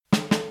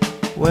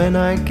When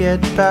I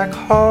get back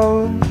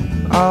home,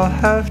 I'll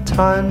have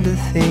time to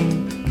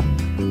think.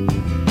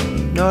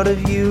 Not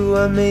of you,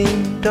 I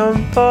mean,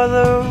 don't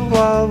bother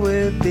while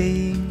we're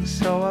being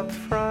so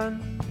upfront.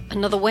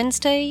 Another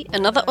Wednesday,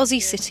 another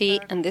Aussie city,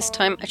 and this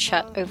time a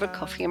chat over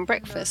coffee and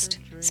breakfast.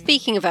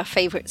 Speaking of our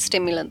favourite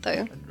stimulant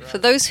though, for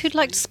those who'd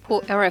like to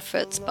support our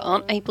efforts but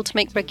aren't able to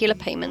make regular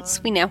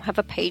payments, we now have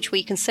a page where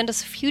you can send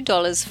us a few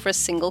dollars for a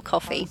single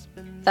coffee.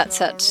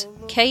 That's at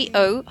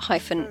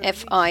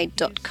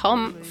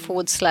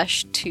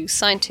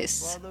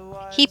ko-fi.com/2scientists.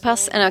 Keep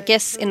us and our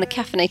guests in the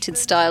caffeinated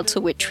style to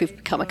which we've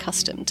become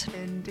accustomed.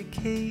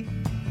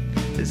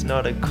 There's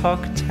not a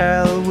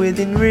cocktail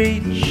within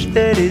reach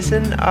that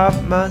isn't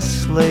up my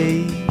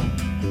sleeve.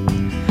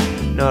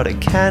 Not a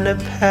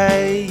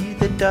canapé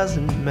that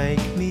doesn't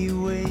make me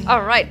weak.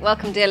 All right,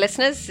 welcome dear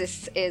listeners.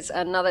 This is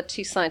another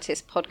Two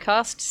Scientists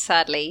podcast.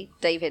 Sadly,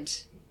 David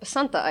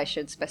Basanta, I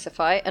should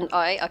specify, and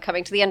I are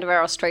coming to the end of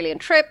our Australian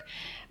trip,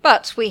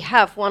 but we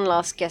have one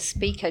last guest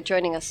speaker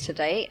joining us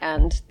today,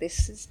 and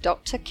this is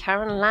Dr.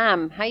 Karen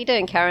Lamb. How are you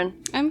doing, Karen?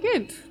 I'm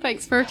good.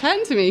 Thanks for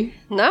chatting to me.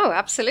 No,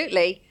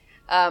 absolutely.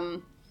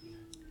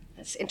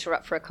 Let's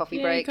interrupt for a coffee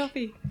break.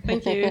 Coffee.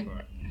 Thank you.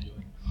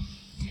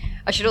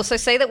 I should also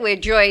say that we're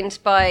joined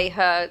by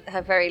her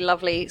very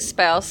lovely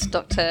spouse,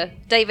 Dr.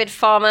 David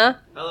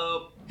Farmer.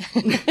 Hello.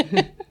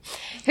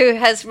 Who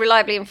has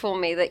reliably informed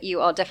me that you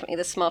are definitely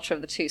the smarter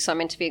of the two, so I'm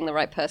interviewing the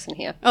right person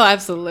here. Oh,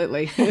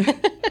 absolutely.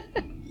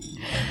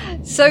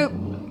 So,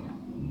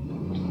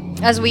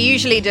 as we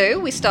usually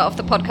do, we start off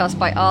the podcast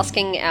by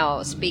asking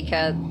our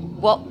speaker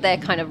what their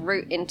kind of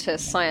route into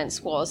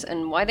science was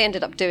and why they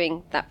ended up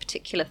doing that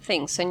particular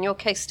thing. So in your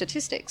case,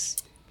 statistics.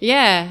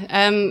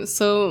 Yeah,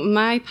 so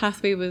my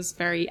pathway was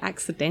very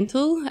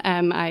accidental.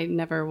 I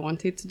never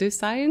wanted to do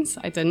science.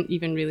 I didn't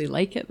even really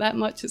like it that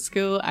much at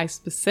school. I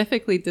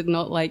specifically did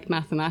not like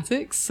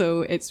mathematics,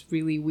 so it's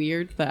really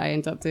weird that I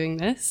ended up doing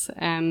this.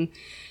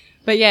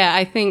 But yeah,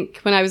 I think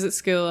when I was at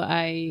school,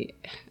 I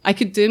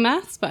could do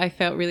maths, but I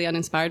felt really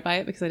uninspired by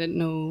it because I didn't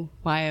know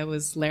why I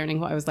was learning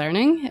what I was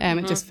learning.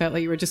 It just felt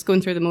like you were just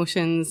going through the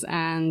motions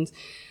and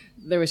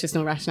there was just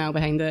no rationale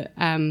behind it.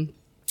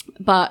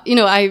 But, you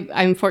know,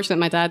 I'm fortunate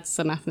my dad's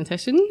a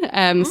mathematician,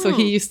 so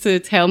he used to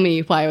tell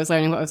me why I was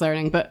learning what I was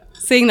learning. But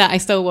saying that, I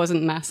still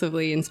wasn't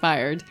massively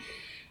inspired.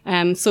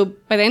 So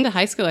by the end of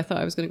high school, I thought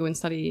I was going to go and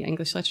study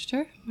English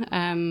literature,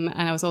 and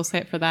I was all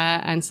set for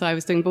that. And so I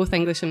was doing both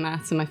English and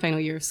maths in my final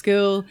year of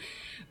school.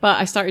 But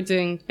I started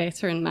doing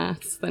better in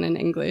maths than in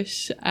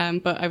English,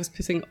 but I was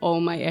putting all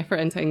my effort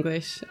into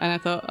English. And I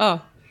thought,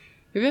 oh,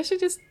 maybe I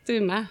should just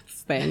do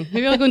maths then.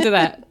 Maybe I'll go and do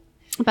that.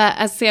 But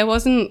as I say, I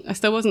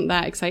still wasn't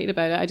that excited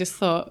about it. I just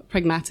thought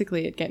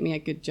pragmatically it'd get me a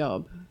good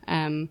job.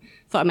 Thought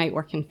I might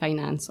work in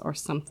finance or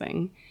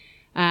something.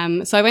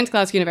 So I went to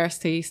Glasgow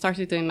University,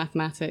 started doing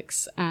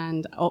mathematics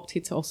and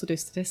opted to also do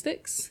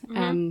statistics,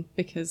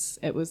 because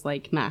it was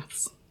like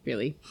maths,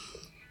 really.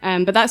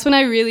 But that's when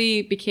I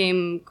really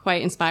became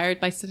quite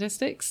inspired by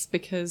statistics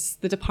because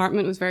the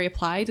department was very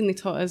applied and they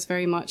taught us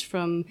very much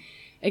from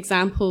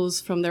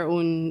examples from their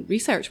own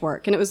research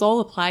work. And it was all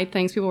applied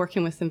things, people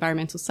working with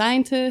environmental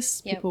scientists,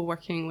 people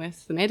working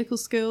with the medical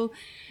school,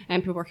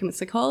 and people working with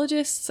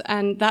psychologists.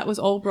 And that was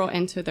all brought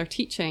into their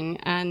teaching.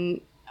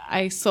 And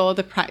I saw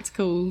the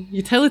practical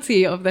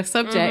utility of this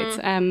subject.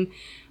 And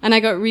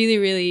I got really,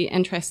 really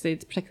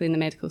interested, particularly in the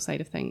medical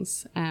side of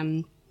things.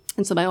 And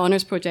so my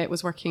honours project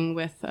was working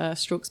with a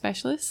stroke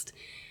specialist.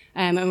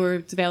 And we were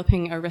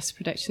developing a risk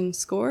prediction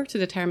score to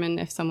determine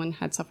if someone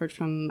had suffered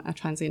from a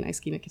transient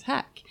ischemic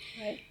attack.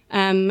 Right.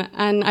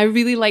 And I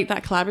really liked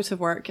that collaborative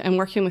work and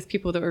working with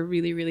people that were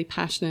really, really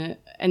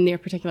passionate in their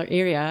particular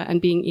area and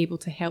being able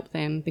to help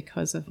them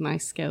because of my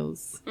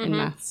skills in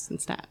maths and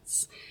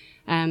stats.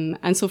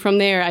 And so from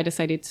there, I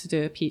decided to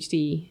do a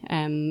PhD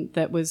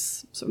that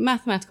was sort of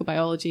mathematical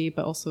biology,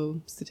 but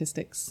also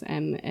statistics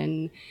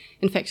in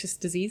infectious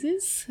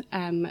diseases,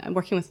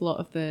 working with a lot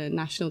of the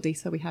national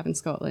data we have in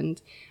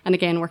Scotland. And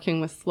again,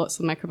 working with lots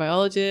of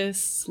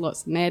microbiologists,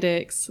 lots of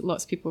medics,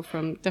 lots of people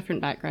from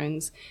different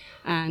backgrounds.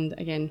 And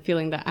again,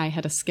 feeling that I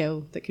had a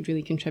skill that could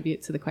really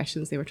contribute to the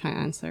questions they were trying to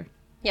answer.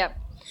 Yeah.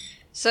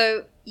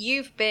 So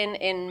you've been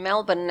in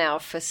Melbourne now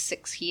for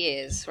 6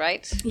 years,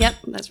 right? Yep,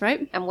 that's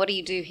right. And what do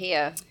you do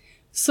here?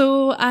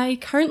 So I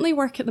currently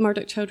work at the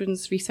Murdoch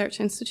Children's Research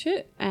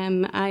Institute.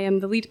 I am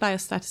the lead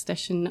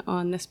biostatistician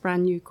on this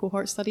brand new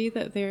cohort study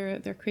that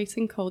they're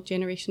creating called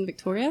Generation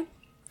Victoria.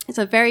 It's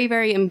a very,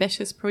 very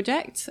ambitious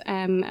project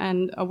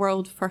and a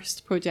world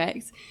first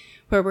project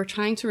where we're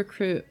trying to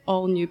recruit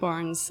all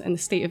newborns in the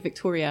state of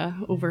Victoria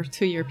over a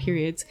 2-year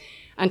period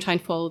and try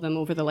and follow them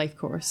over the life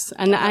course.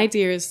 And the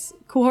idea is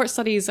cohort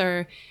studies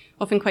are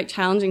often quite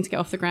challenging to get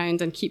off the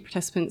ground and keep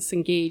participants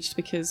engaged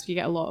because you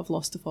get a lot of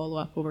loss to follow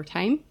up over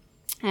time.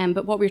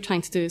 But what we're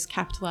trying to do is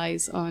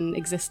capitalize on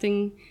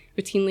existing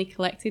routinely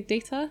collected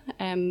data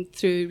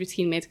through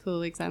routine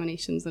medical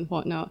examinations and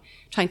whatnot,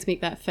 trying to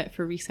make that fit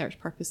for research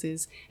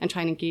purposes and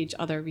try and engage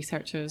other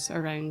researchers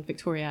around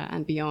Victoria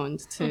and beyond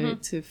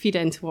to feed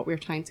into what we're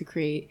trying to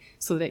create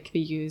so that it can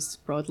be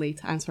used broadly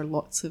to answer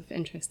lots of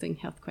interesting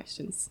health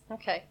questions.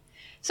 Okay.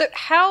 So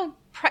how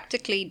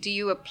practically do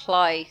you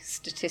apply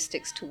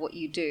statistics to what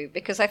you do?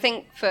 Because I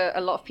think for a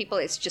lot of people,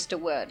 it's just a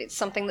word. It's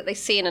something that they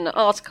see in an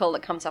article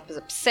that comes up as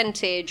a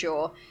percentage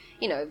or,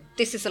 you know,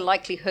 this is a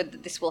likelihood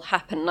that this will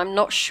happen. And I'm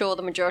not sure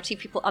the majority of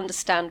people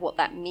understand what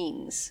that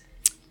means.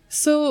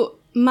 So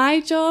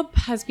my job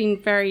has been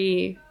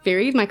very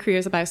varied. My career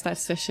as a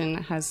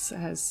biostatistician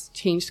has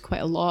changed quite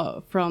a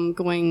lot, from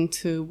going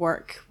to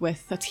work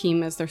with a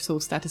team as their sole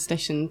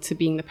statistician to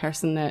being the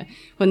person that,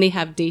 when they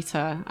have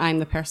data, I'm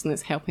the person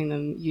that's helping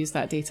them use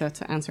that data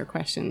to answer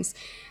questions.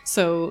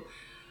 So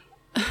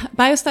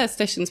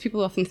biostatisticians,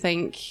 people often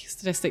think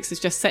statistics is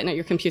just sitting at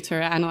your computer,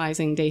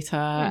 analysing data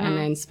and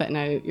then spitting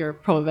out your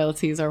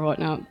probabilities or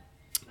whatnot.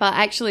 But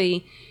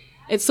actually,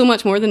 it's so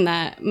much more than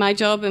that. My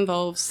job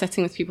involves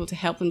sitting with people to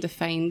help them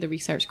define the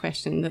research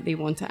question that they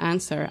want to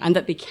answer and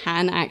that they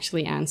can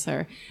actually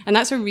answer. And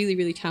that's a really,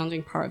 really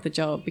challenging part of the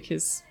job,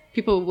 because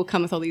people will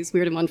come with all these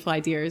weird and wonderful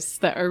ideas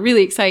that are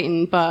really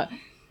exciting, but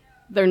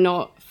they're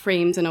not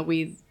framed in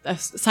a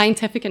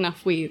scientific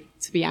enough way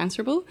to be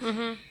answerable.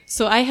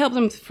 So I help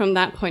them from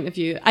that point of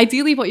view.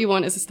 Ideally, what you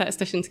want is a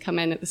statistician to come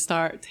in at the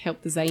start to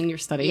help design your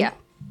study. Yeah.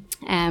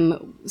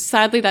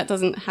 Sadly, that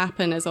doesn't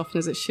happen as often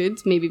as it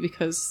should, maybe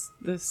because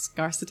the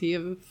scarcity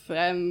of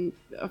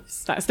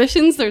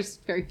statisticians, there's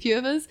very few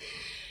of us.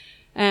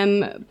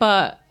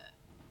 But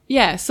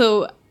yeah,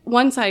 so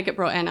once I get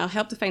brought in, I'll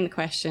help define the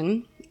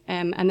question,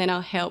 and then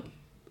I'll help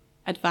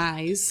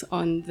advise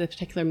on the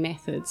particular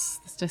methods,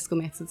 the statistical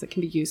methods that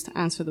can be used to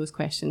answer those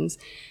questions.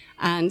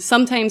 And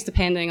sometimes,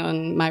 depending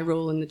on my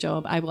role in the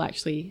job, I will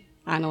actually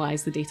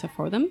analyse the data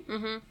for them.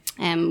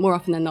 More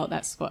often than not,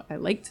 that's what I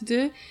like to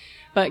do.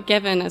 But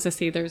given, as I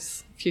say,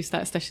 there's a few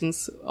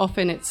statisticians,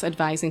 often it's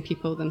advising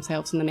people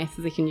themselves on the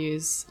methods they can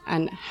use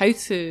and how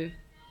to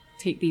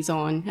take these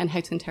on and how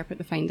to interpret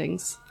the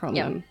findings from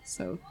them.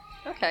 So,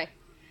 okay.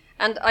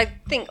 And I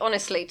think,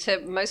 honestly,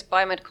 to most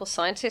biomedical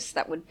scientists,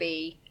 that would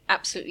be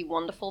absolutely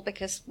wonderful,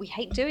 because we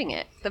hate doing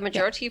it. The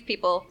majority of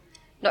people,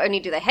 not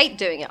only do they hate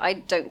doing it, I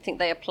don't think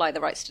they apply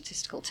the right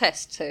statistical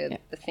test to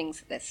the things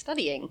that they're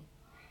studying.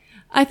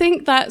 I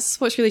think that's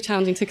what's really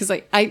challenging too, because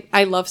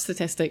I love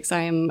statistics.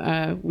 I am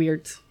a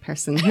weird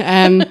person.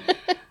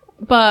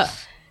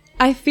 But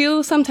I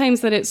feel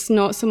sometimes that it's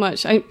not so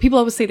much, people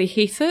always say they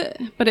hate it,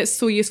 but it's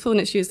so useful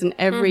and it's used in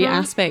every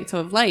aspect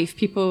of life.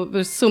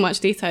 There's so much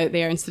data out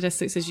there, and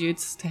statistics is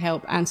used to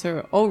help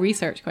answer all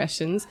research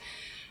questions.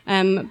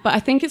 But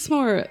I think it's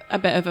more a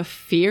bit of a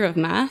fear of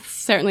maths,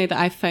 certainly that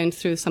I've found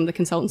through some of the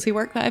consultancy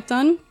work that I've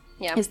done,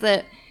 is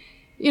that,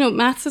 you know,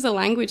 maths is a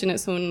language in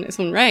its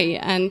own right,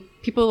 and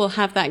people will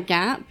have that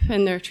gap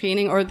in their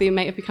training, or they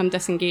might have become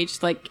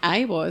disengaged like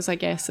I was, I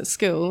guess, at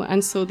school,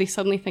 and so they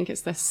suddenly think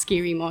it's this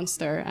scary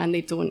monster and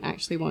they don't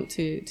actually want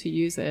to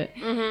use it.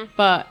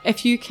 But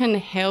if you can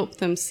help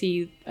them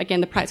see,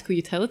 again, the practical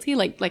utility,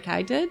 like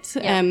I did,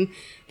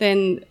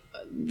 then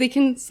they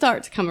can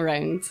start to come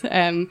around.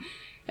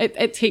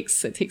 It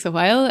takes a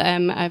while.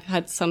 I've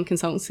had some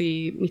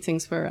consultancy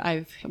meetings where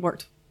I've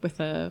worked with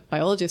a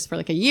biologist for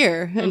like a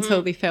year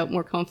until they felt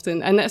more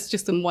confident. And that's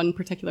just in one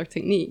particular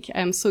technique.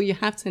 So you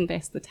have to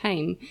invest the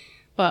time.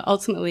 But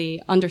ultimately,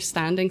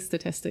 understanding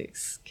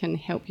statistics can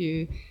help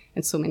you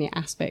in so many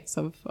aspects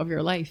of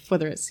your life,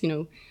 whether it's, you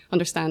know,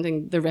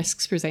 understanding the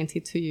risks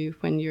presented to you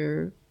when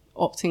you're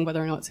opting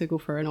whether or not to go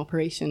for an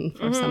operation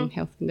for some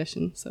health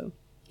condition. So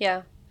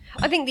yeah.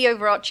 I think the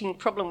overarching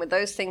problem with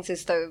those things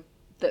is, though,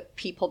 that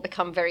people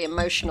become very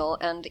emotional,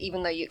 and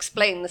even though you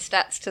explain the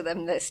stats to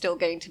them, they're still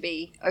going to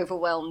be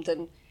overwhelmed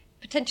and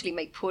potentially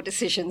make poor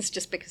decisions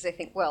just because they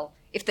think, well,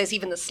 if there's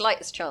even the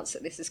slightest chance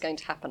that this is going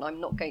to happen, I'm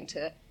not going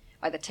to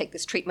either take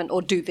this treatment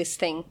or do this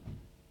thing.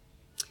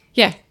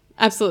 Yeah,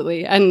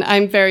 absolutely. And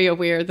I'm very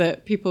aware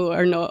that people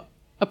are not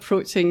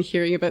approaching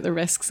hearing about the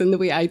risks in the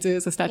way I do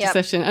as a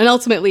statistician. And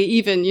ultimately,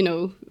 even, you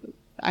know,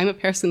 I'm a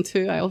person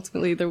too.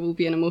 Ultimately, there will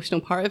be an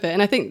emotional part of it.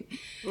 And I think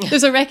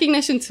there's a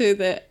recognition too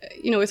that,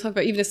 you know, we talk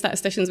about even as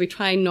statisticians, we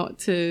try not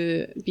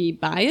to be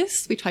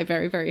biased. We try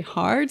very, very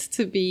hard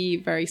to be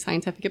very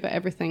scientific about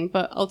everything.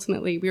 But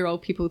ultimately, we're all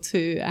people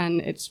too.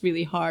 And it's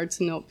really hard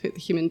to not put the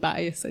human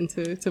bias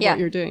into what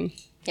you're doing.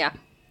 Yeah.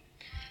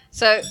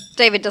 So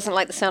David doesn't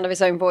like the sound of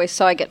his own voice,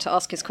 so I get to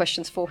ask his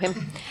questions for him.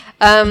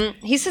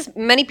 He says,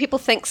 many people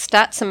think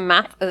stats and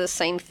math are the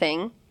same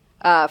thing.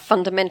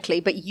 Fundamentally,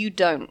 but you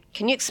don't.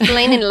 Can you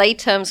explain in lay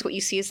terms what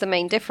you see as the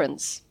main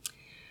difference?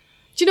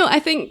 Do you know, I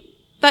think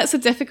that's a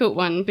difficult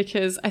one,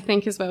 because I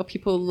think as well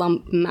people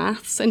lump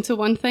maths into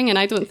one thing, and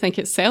I don't think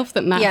itself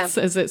that maths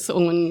is its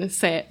own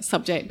set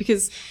subject,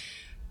 because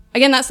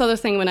again, that's the other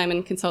thing when I'm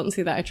in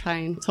consultancy that I try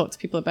and talk to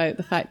people about,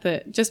 the fact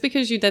that just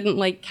because you didn't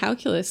like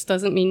calculus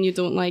doesn't mean you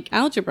don't like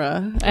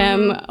algebra,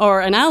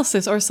 or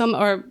analysis or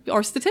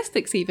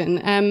statistics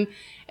even.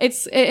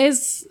 It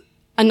is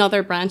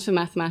another branch of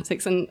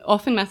mathematics, and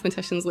often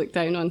mathematicians look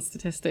down on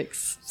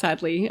statistics,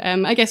 sadly.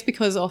 I guess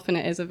because often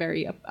it is a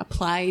very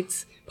applied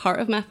part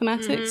of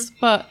mathematics,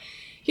 but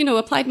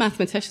applied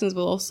mathematicians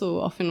will also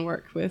often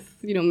work with,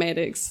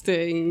 medics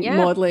doing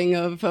modelling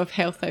of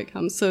health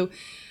outcomes. So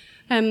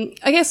I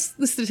guess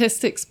the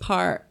statistics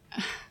part,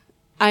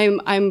 I'm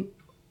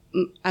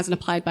as an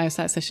applied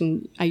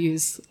biostatistician, I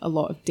use a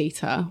lot of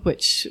data,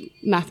 which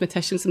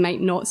mathematicians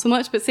might not so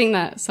much, but seeing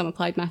that some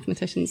applied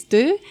mathematicians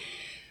do.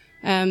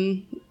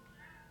 So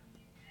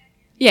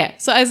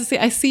as I say,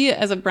 I see it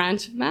as a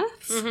branch of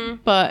maths,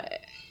 but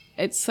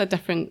it's a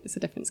different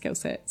skill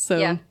set.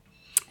 So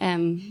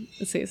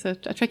let's see, it's a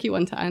tricky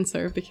one to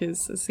answer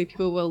because, let's see,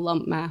 people will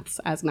lump maths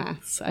and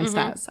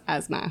stats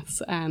as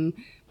maths.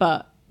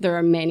 But there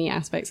are many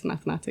aspects of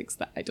mathematics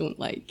that I don't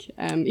like.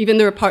 Even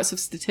there are parts of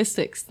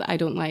statistics that I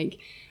don't like.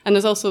 And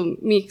there's also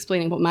me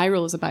explaining what my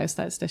role as a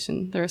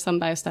biostatistician. There are some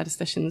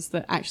biostatisticians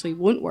that actually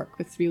won't work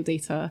with real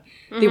data.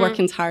 They work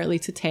entirely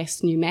to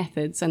test new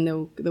methods, and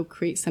they'll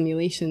create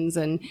simulations,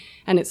 and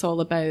it's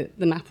all about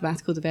the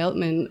mathematical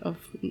development of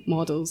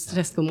models,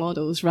 statistical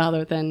models,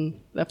 rather than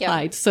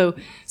applied. So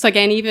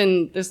again,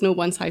 even there's no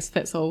one size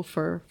fits all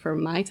for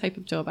my type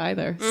of job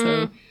either.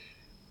 So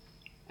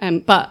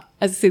but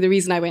as I say, the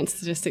reason I went to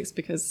statistics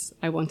because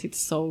I wanted to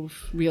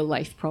solve real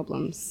life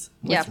problems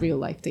with real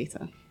life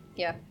data.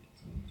 Yeah.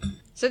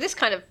 So this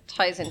kind of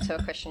ties into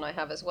a question I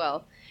have as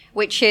well,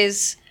 which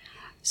is,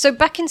 so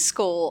back in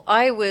school,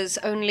 I was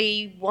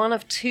only one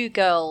of 2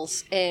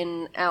 girls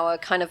in our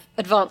kind of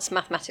advanced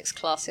mathematics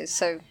classes.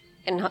 So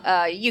in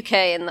UK,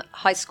 in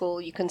high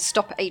school, you can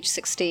stop at age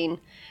 16.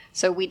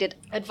 So we did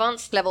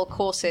advanced level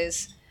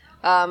courses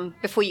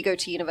before you go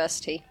to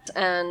university.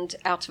 And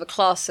out of a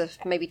class of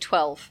maybe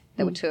 12,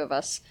 there were 2 of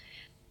us.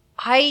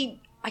 I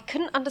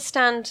couldn't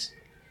understand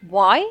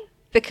why,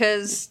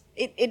 because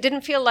it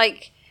didn't feel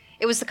like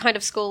it was the kind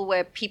of school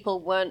where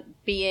people weren't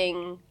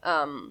being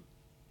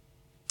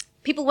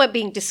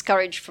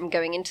discouraged from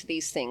going into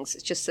these things.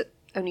 It's just that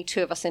only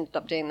 2 of us ended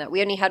up doing that.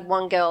 We only had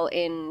 1 girl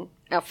in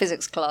our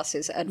physics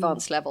classes at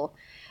advanced level.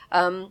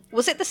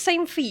 Was it the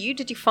same for you?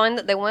 Did you find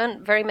that there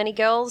weren't very many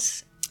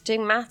girls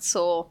doing maths,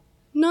 or?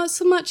 Not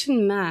so much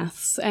in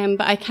maths,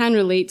 but I can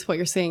relate to what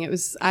you're saying. It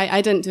was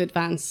I didn't do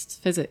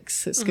advanced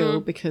physics at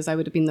school because I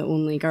would have been the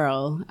only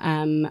girl,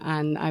 and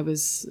I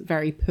was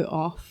very put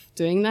off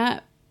doing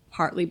that,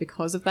 partly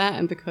because of that,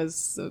 and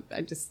because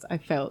I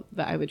felt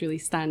that I would really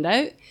stand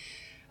out.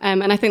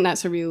 And I think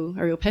that's a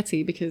real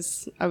pity,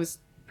 because I was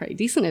pretty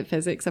decent at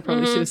physics. I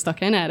probably should have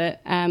stuck in at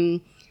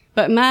it.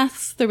 But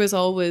maths, there was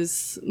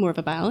always more of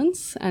a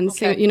balance. And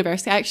same at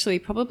university, actually,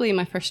 probably in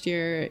my first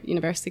year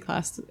university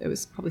class, it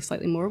was probably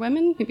slightly more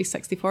women, maybe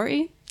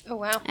 60-40. Oh,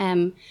 wow.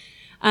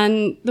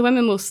 And the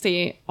women will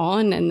stay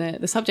on in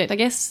the subject. I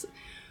guess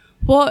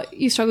what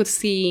you struggle to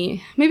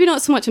see, maybe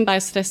not so much in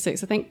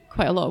biostatistics, I think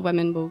quite a lot of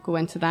women will go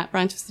into that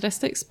branch of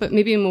statistics, but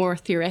maybe in more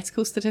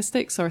theoretical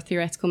statistics or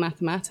theoretical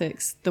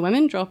mathematics, the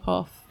women drop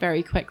off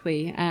very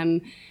quickly,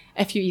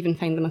 if you even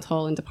find them at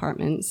all in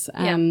departments.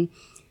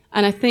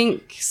 And I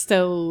think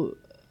still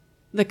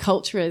the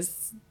culture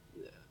is,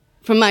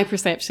 from my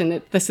perception,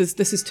 that this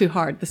is too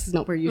hard. This is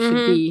not where you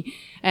should be.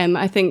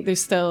 I think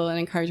there's still an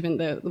encouragement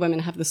that the women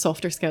have the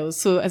softer skills.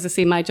 So as I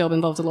say, my job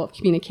involves a lot of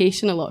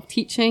communication, a lot of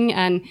teaching.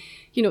 And,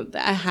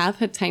 I have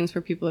had times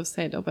where people have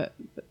said, oh, but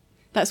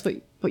that's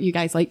what you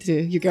guys like to do.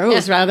 You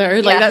girls,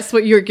 rather. Like, that's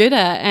what you're good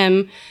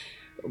at.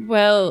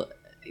 Well,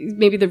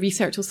 maybe the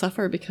research will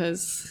suffer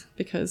because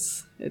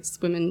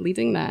it's women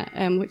leading that,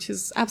 which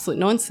is absolute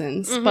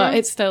nonsense. But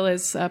it still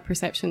is a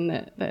perception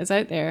that is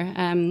out there.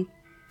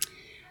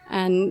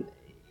 And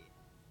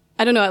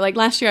I don't know, like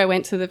last year I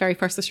went to the very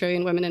first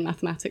Australian Women in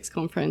Mathematics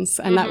conference,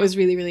 and that was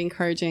really, really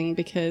encouraging,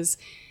 because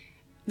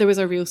there was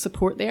a real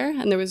support there,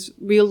 and there was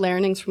real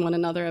learnings from one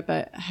another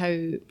about how,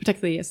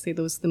 particularly, I say,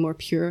 the more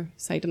pure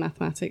side of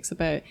mathematics,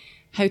 about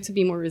how to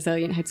be more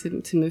resilient, how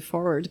to move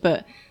forward.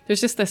 But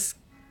there's just this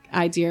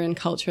idea and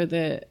culture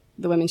that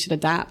the women should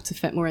adapt to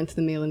fit more into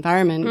the male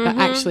environment, but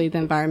actually the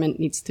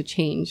environment needs to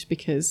change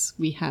because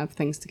we have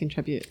things to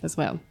contribute as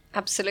well.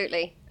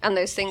 Absolutely. And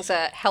those things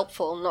are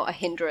helpful, not a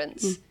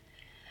hindrance.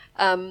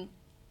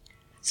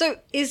 So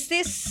is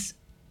this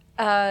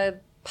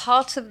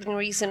part of the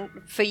reason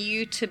for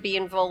you to be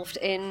involved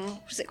in,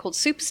 what is it called,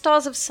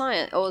 Superstars of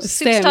Science, or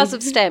STEM. Superstars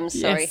of STEM,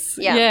 sorry.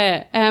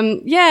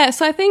 Yes.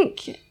 So I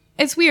think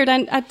it's weird.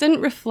 I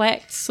didn't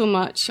reflect so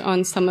much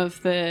on some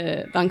of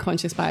the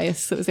unconscious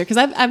bias that was there, because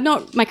I've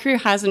not, my career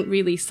hasn't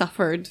really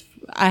suffered.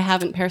 I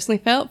haven't personally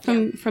felt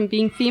from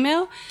being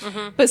female,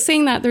 but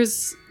saying that,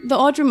 there's the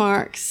odd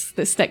remarks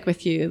that stick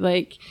with you,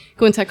 like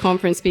going to a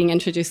conference, being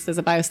introduced as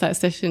a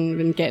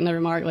biostatistician and getting a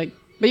remark like,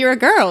 but you're a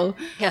girl.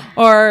 Yeah.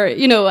 Or,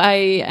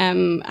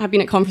 I have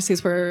been at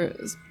conferences where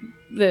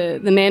the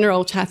men are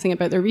all chatting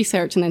about their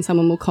research, and then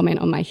someone will comment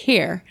on my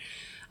hair.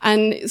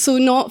 And so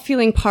not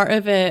feeling part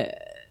of it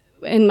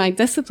in my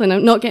discipline,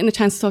 I'm not getting the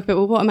chance to talk about,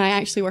 well, what am I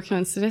actually working on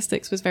in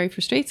statistics, was very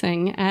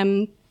frustrating.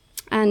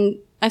 And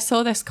I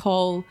saw this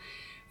call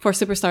for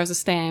Superstars of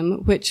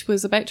STEM, which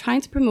was about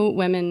trying to promote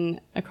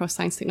women across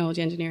science,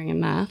 technology, engineering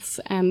and maths,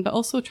 but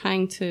also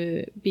trying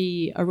to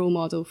be a role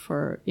model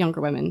for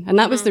younger women. And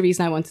that was the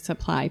reason I wanted to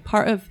apply.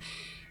 Part of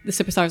the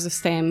Superstars of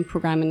STEM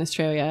program in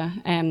Australia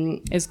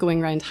is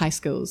going around high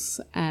schools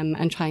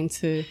and trying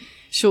to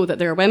show that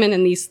there are women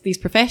in these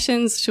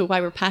professions, show why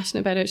we're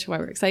passionate about it, show why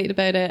we're excited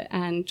about it,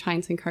 and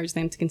trying to encourage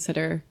them to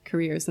consider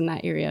careers in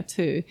that area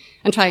too.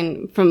 And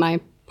trying, from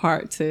my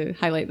part, to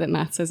highlight that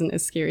maths isn't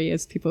as scary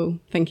as people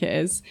think it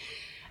is.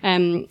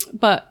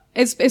 But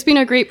it's been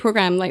a great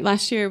program. Like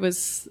last year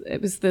was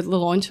the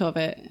launch of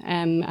it,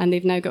 and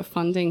they've now got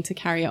funding to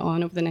carry it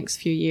on over the next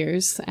few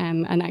years,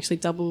 and actually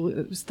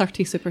it was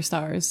 30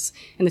 superstars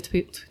in the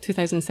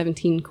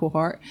 2017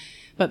 cohort,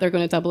 but they're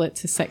going to double it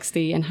to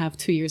 60 and have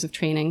 2 years of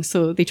training.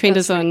 So they trained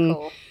us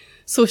on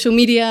social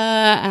media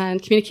and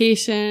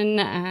communication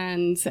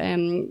and,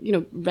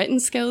 written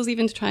skills,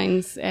 even to try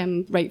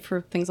and write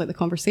for things like The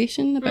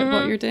Conversation about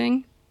what you're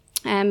doing.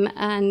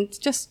 And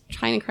just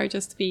try and encourage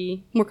us to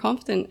be more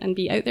confident and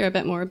be out there a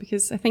bit more,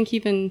 because I think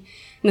even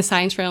in the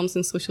science realms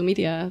and social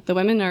media, the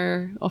women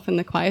are often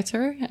the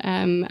quieter.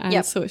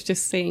 So it's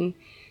just saying,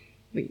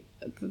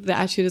 the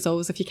attitude is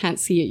always, if you can't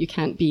see it, you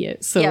can't be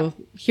it. So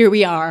here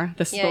we are.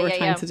 This is what we're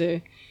trying to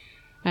do.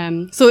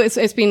 So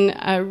it's been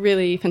a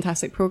really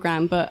fantastic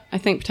program, but I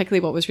think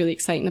particularly what was really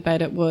exciting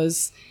about it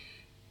was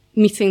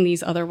meeting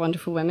these other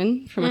wonderful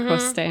women from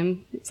across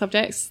STEM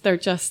subjects.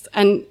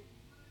 And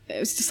it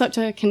was just such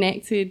a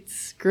connected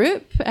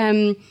group.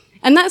 And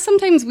that's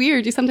sometimes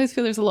weird. You sometimes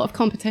feel there's a lot of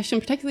competition,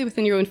 particularly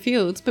within your own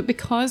field, but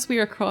because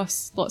we're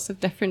across lots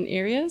of different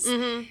areas,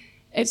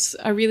 it's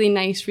a really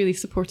nice, really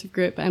supportive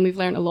group, and we've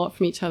learned a lot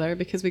from each other,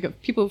 because we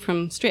got people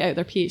from straight out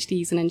their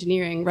PhDs in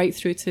engineering right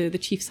through to the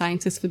chief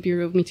scientist for the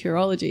Bureau of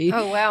Meteorology.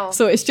 Oh, wow.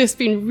 So it's just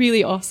been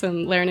really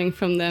awesome learning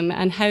from them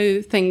and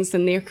how things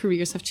in their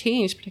careers have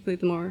changed, particularly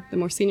the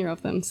more senior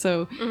of them.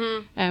 So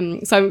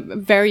so I'm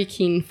very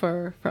keen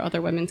for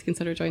other women to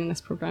consider joining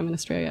this program in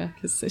Australia,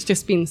 because it's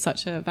just been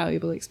such a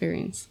valuable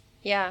experience.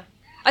 Yeah.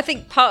 I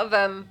think part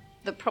of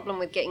the problem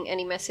with getting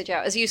any message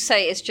out, as you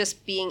say, is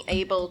just being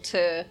able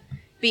to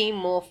be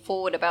more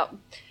forward about.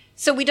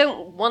 So we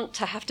don't want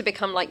to have to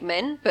become like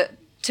men, but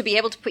to be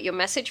able to put your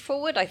message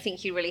forward, I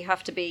think you really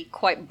have to be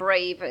quite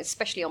brave,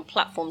 especially on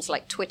platforms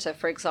like Twitter,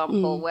 for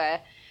example,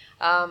 where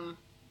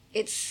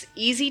it's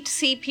easy to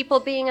see people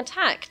being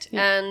attacked.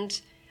 And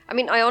I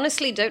mean, I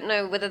honestly don't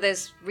know whether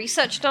there's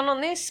research done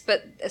on this,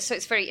 but so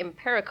it's very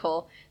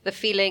empirical, the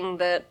feeling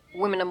that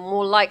women are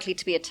more likely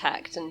to be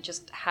attacked and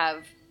just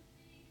have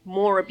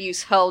more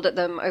abuse hurled at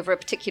them over a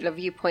particular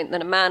viewpoint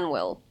than a man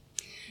will.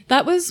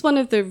 That was one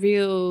of the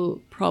real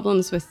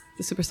problems with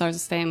the Superstars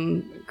of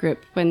STEM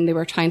group when they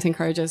were trying to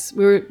encourage us.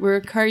 We were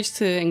encouraged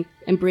to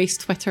embrace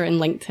Twitter and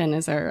LinkedIn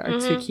as our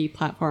two key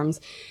platforms.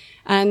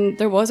 And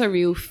there was a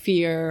real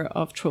fear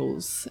of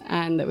trolls,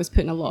 and that was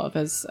putting a lot of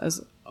us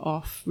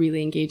off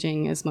really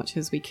engaging as much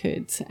as we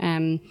could.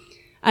 And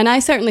I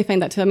certainly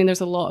find that too. I mean, there's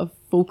a lot of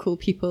vocal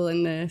people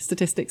in the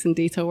statistics and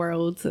data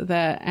world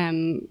that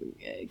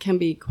can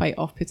be quite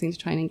off-putting to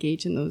try and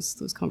engage in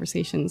those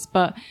conversations.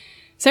 But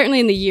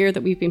certainly in the year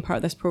that we've been part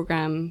of this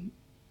program,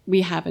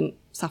 we haven't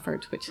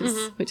suffered, which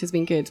has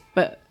been good.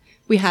 But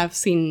we have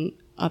seen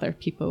other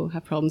people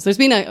have problems. There's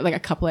been a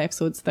couple of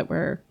episodes that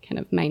were kind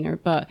of minor,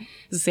 but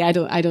as I say,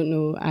 I don't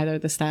know either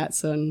the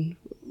stats on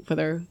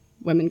whether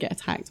women get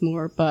attacked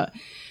more. But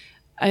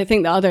I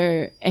think the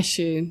other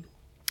issue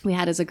we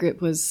had as a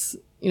group was,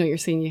 you're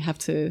saying you have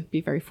to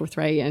be very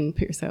forthright and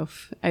put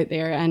yourself out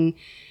there, and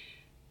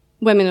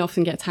women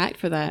often get attacked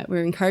for that.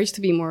 We're encouraged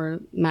to be more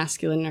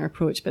masculine in our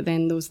approach, but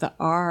then those that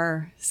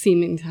are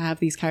seeming to have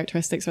these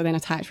characteristics are then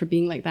attacked for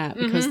being like that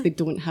because they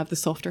don't have the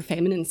softer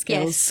feminine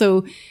skills. Yes.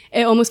 So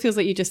it almost feels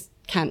like you just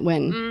can't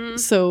win.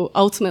 So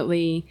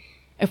ultimately,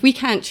 if we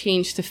can't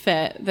change to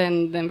fit,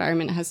 then the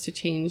environment has to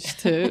change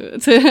to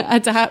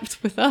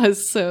adapt with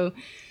us. So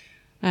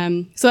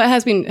it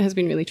has been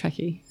really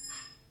tricky.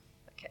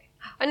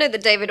 I know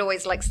that David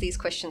always likes these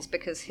questions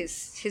because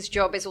his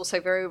job is also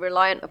very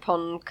reliant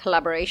upon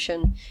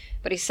collaboration.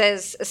 But he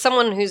says, as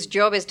someone whose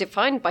job is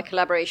defined by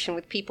collaboration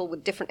with people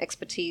with different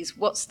expertise,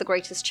 what's the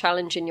greatest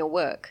challenge in your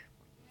work?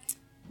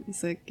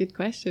 That's a good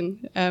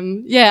question.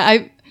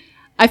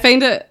 I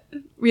find it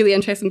really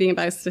interesting being a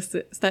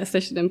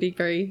biostatistician and being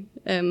very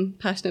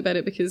passionate about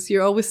it, because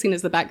you're always seen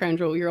as the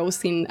background role. You're always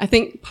seen, I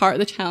think part of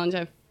the challenge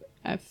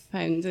I've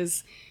found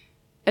is,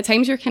 at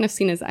times you're kind of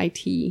seen as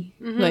IT,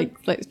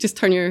 like just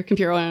turn your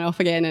computer on and off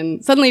again,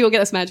 and suddenly you'll get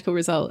this magical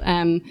result.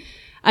 And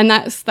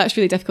that's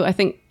really difficult. I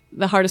think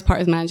the hardest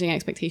part is managing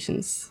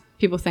expectations.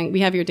 People think, we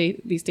have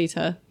these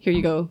data, here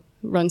you go,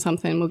 run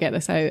something, we'll get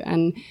this out.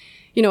 And,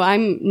 you know,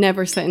 I'm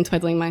never sitting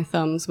twiddling my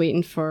thumbs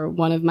waiting for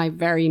one of my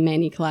very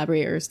many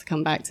collaborators to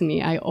come back to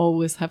me. I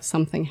always have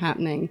something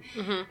happening.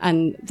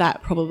 And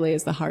that probably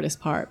is the hardest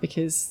part,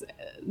 because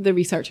the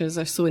researchers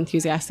are so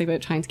enthusiastic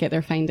about trying to get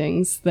their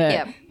findings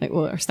that, like,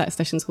 well, our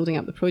statisticians holding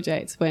up the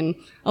project, when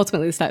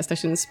ultimately the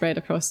statisticians spread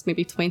across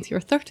maybe 20 or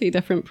 30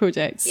 different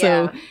projects.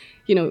 So,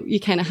 you know, you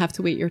kind of have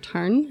to wait your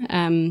turn.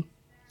 And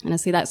I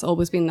say that's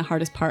always been the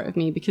hardest part of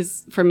me,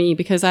 because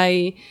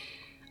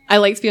I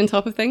like to be on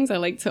top of things. I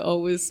like to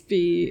always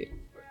be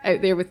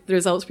out there with the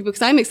results for people,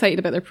 because I'm excited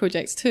about their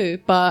projects too,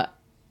 but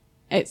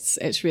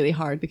it's really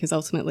hard, because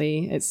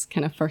ultimately it's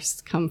kind of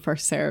first come,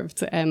 first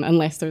served,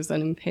 unless there's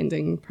an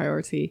impending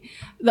priority.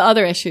 The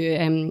other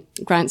issue,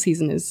 grant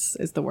season is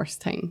the worst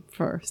time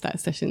for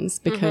statisticians,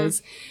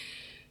 because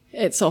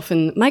it's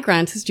often, my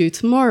grant is due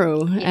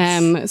tomorrow.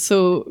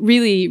 So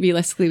really,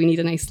 realistically, we need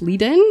a nice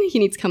lead in. You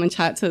need to come and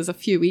chat to us a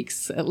few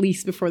weeks at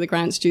least before the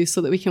grant's due,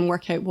 so that we can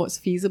work out what's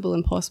feasible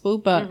and possible.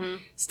 But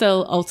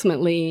still,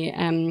 ultimately,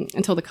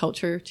 until the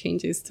culture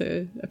changes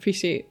to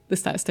appreciate the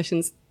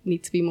statisticians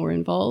need to be more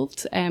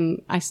involved,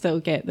 I still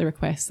get the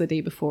requests the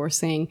day before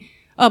saying,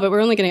 oh, but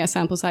we're only getting a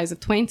sample size of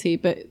 20,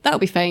 but that'll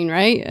be fine,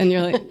 right? And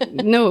you're like,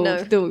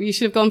 no, you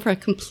should have gone for a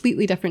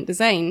completely different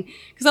design.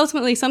 Because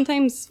ultimately,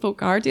 sometimes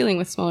folk are dealing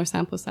with smaller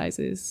sample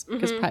sizes,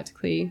 because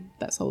practically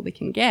that's all they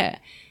can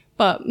get.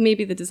 But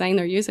maybe the design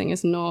they're using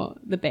is not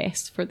the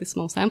best for the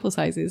small sample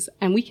sizes,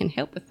 and we can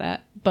help with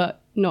that,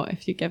 but not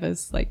if you give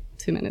us like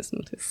 2 minutes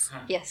notice.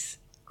 Yes,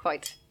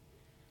 quite.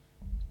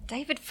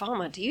 David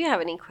Farmer, do you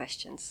have any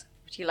questions?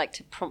 Would you like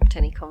to prompt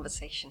any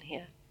conversation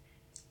here?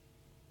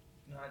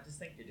 No, I just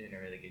think you're doing a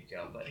really good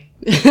job, buddy.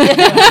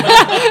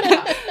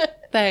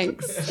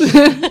 Thanks.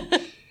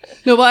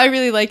 No, what I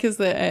really like is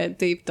that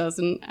Dave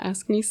doesn't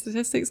ask me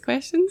statistics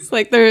questions.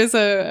 Like, there is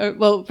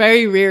well,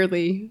 very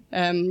rarely,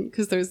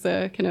 because there's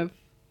a kind of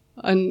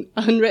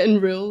unwritten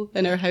rule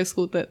in our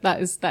household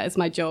that is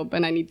my job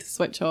and I need to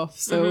switch off.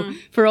 So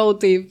for all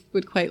Dave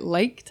would quite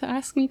like to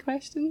ask me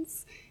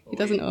questions, he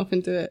doesn't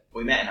often do it.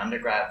 We met in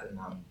undergrad, and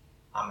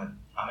I'm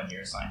a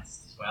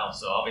neuroscientist as well,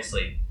 so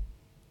obviously,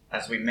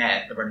 as we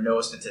met, there were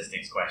no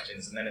statistics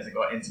questions, and then as I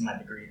got into my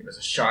degree, there was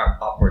a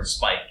sharp upward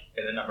spike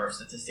in the number of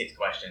statistics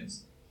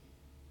questions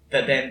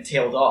that then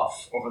tailed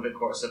off over the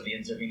course of the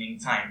intervening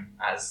time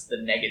as the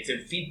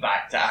negative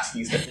feedback to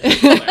asking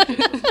statistics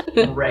questions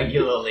was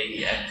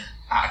regularly and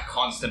at a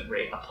constant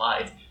rate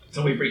applied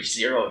until we've reached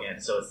zero again.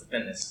 So it's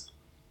been this.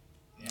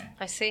 Yeah.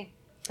 I see.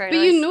 Very but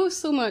nice. you know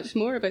so much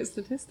more about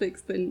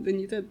statistics than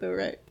you did, though,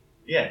 right?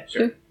 Yeah,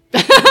 sure.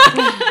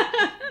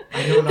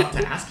 I know not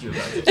to ask you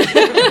about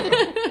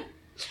it.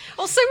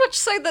 Well, so much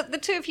so that the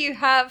two of you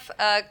have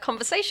a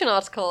conversation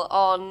article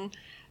on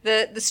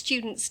the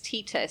students'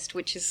 t-test,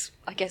 which is,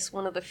 I guess,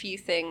 one of the few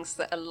things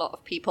that a lot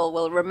of people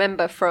will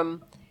remember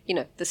from, you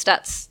know, the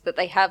stats that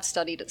they have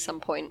studied at some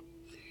point.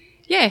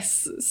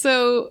 Yes.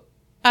 So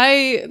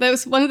that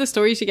was one of the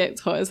stories you get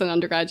taught as an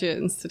undergraduate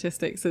in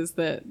statistics, is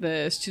that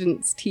the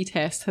students'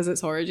 t-test has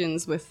its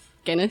origins with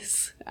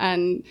Guinness,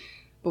 and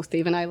both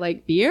Dave and I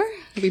like beer.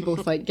 We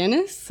both like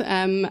Guinness.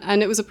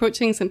 And it was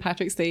approaching St.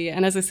 Patrick's Day.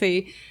 And as I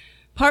say,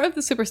 part of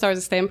the Superstars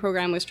of STEM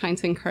program was trying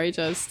to encourage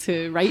us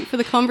to write for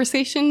the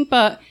conversation.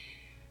 But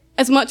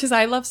as much as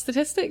I love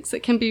statistics,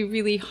 it can be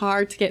really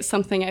hard to get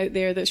something out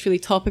there that's really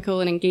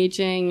topical and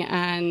engaging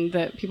and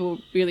that people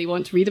really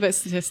want to read about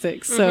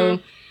statistics.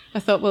 So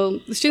I thought, well,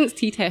 the students'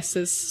 t-test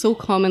is so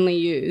commonly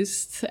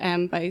used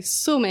by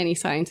so many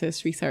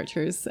scientists,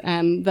 researchers,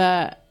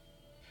 that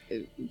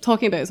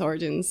talking about its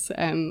origins,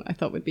 I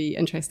thought would be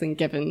interesting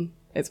given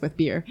it's with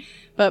beer.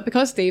 But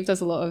because Dave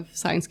does a lot of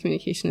science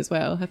communication as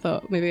well, I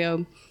thought maybe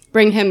I'll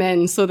bring him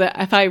in so that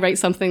if I write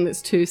something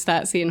that's too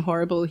statsy and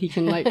horrible, he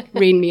can like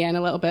rein me in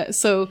a little bit.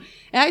 So it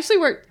actually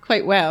worked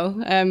quite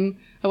well.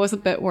 I was a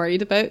bit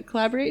worried about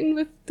collaborating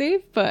with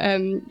Dave, but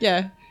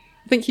yeah,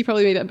 I think he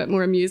probably made it a bit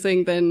more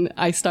amusing than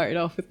I started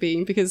off with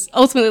being, because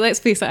ultimately, let's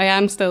face it, I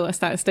am still a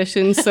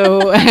statistician,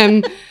 so...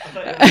 I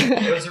thought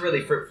it was a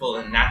really fruitful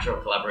and natural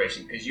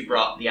collaboration, because you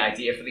brought the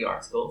idea for the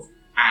article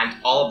and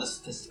all of the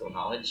statistical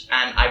knowledge,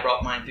 and I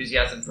brought my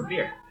enthusiasm for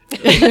beer.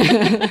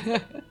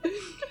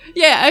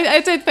 Yeah,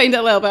 I did find it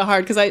a little bit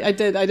hard, because I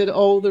did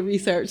all the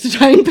research to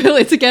try and pull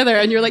it together,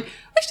 and you're like,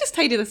 let's just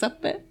tidy this up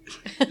a bit.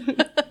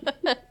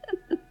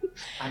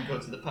 And go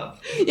to the pub.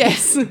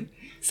 Yes.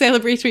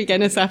 Celebratory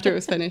Guinness after it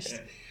was finished.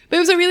 But it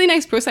was a really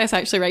nice process,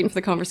 actually, writing for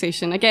the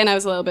conversation. Again, I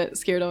was a little bit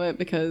scared of it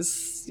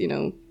because, you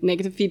know,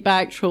 negative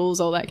feedback,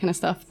 trolls, all that kind of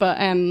stuff. But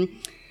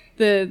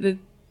the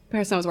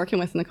person I was working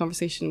with in the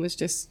conversation was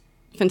just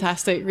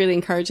fantastic, really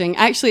encouraging.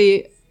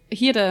 Actually,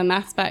 he had a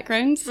maths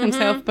background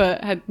himself,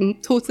 but had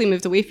totally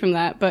moved away from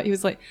that. But he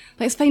was like,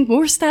 let's find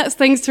more stats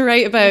things to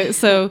write about.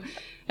 So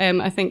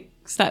I think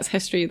stats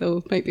history,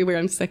 though, might be where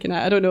I'm sticking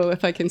at. I don't know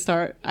if I can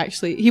start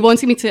actually. He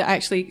wanted me to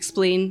actually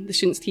explain the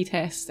Shouldn't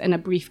t-test in a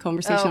brief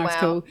conversation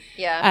article.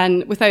 Yeah.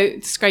 And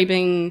without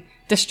describing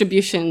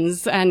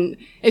distributions, and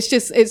it's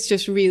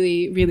just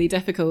really, really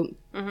difficult.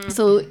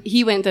 So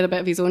he went and did a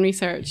bit of his own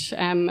research,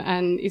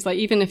 and he's like,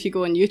 even if you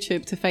go on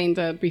YouTube to find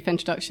a brief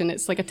introduction,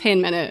 it's like a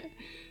 10-minute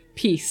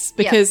piece,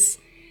 because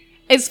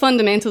it's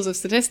fundamentals of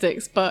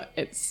statistics, but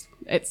it's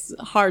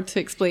hard to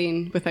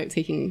explain without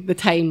taking the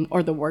time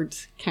or the word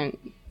count,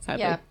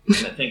 sadly. Yeah.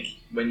 I think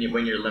when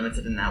you're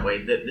limited in that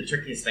way, the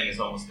trickiest thing is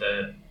almost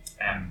the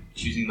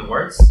choosing the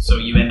words. So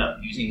you end up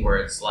using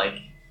words like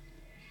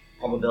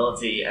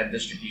probability and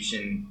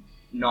distribution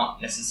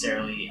not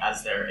necessarily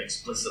as they're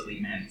explicitly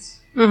meant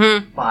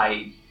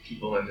by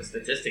people in the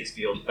statistics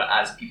field, but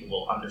as people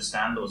will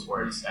understand those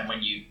words. And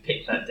when you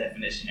pick that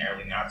definition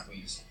early in the article,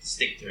 you just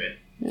stick to it.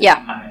 Yeah.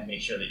 And then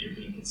make sure that you're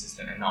being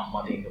consistent and not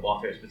muddying the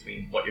waters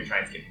between what you're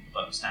trying to get people to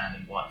understand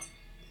and what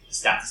a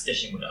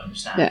statistician would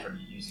understand from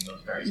using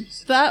those very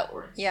specific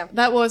words. Yeah.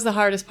 That was the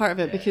hardest part of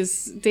it,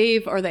 because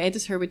Dave or the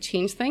editor would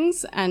change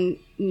things and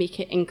make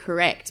it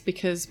incorrect,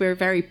 because we're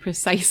very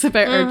precise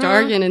about our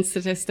jargon and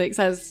statistics,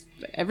 as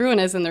everyone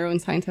is in their own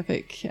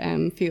scientific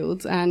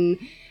field. And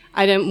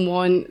I didn't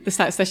want the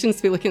statisticians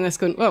to be looking at this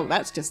going, well,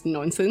 that's just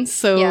nonsense.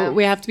 So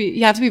you have to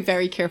be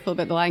very careful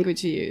about the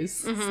language you use.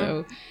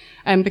 So,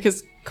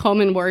 because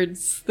common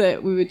words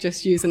that we would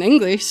just use in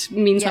English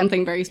mean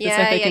something very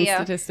specific in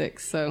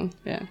statistics. So,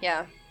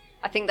 Yeah.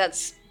 I think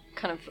that's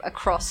kind of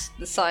across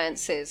the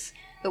sciences.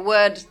 The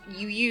word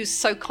you use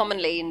so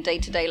commonly in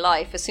day-to-day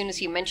life, as soon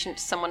as you mention it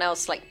to someone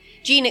else, like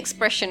gene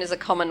expression is a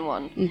common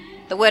one.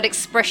 The word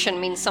expression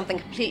means something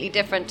completely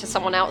different to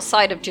someone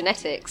outside of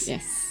genetics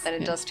than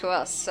it does to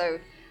us. So,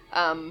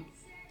 and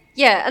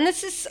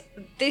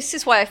this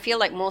is why I feel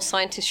like more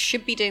scientists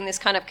should be doing this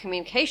kind of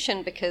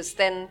communication, because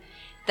then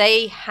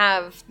they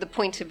have the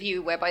point of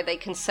view whereby they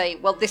can say,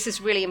 well, this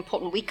is really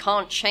important. We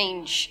can't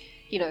change,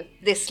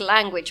 this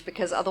language,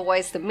 because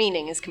otherwise the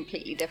meaning is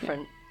completely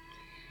different.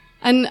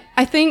 And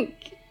I think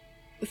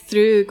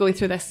going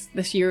through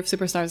this year of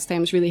Superstars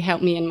STEM has really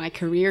helped me in my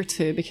career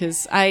too,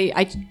 because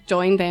I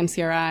joined the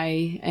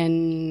MCRI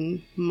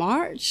in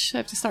March.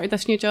 I've just started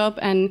this new job,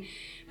 and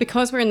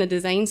because we're in the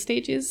design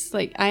stages,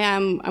 like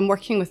I'm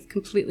working with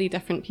completely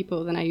different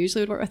people than I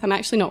usually would work with. I'm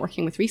actually not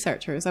working with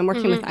researchers. I'm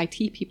working with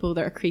IT people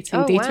that are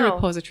creating data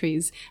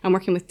repositories. I'm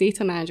working with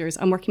data managers.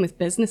 I'm working with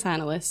business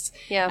analysts.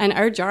 Yeah. And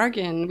our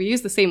jargon, we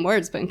use the same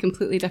words, but in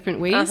completely different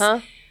ways.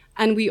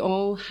 And we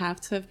all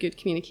have to have good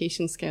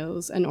communication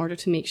skills in order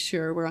to make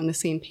sure we're on the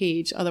same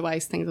page.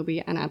 Otherwise, things will be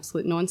an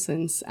absolute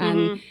nonsense.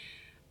 And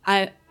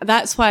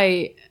that's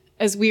why,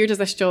 as weird as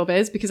this job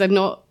is, because I'm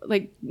not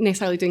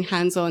necessarily doing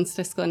hands-on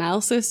statistical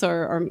analysis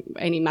or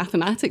any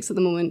mathematics at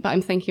the moment, but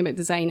I'm thinking about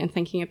design and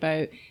thinking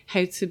about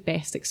how to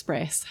best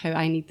express how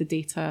I need the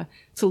data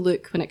to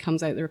look when it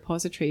comes out of the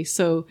repository.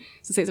 So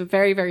it's a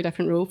very, very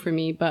different role for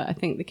me, but I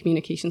think the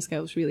communication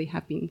skills really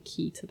have been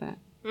key to that.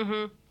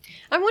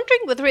 I'm wondering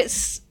whether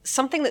it's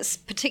something that's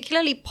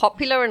particularly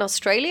popular in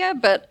Australia,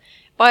 but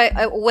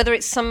whether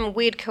it's some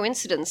weird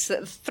coincidence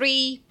that the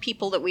 3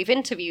 people that we've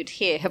interviewed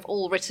here have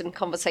all written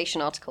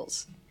conversation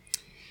articles.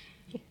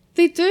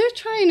 They do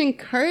try and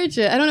encourage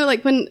it. I don't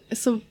know,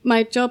 so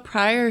my job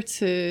prior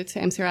to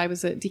MCRI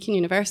was at Deakin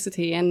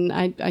University, and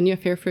I knew a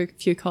fair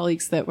few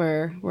colleagues that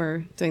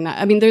were doing that.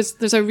 I mean,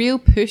 there's a real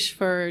push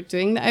for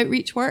doing the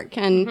outreach work,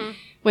 and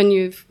when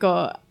you've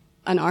got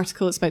an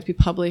article that's about to be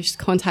published,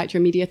 contact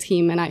your media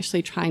team and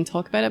actually try and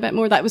talk about it a bit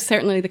more. That was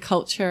certainly the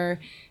culture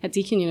at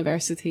Deakin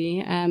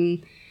University.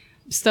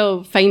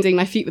 Still finding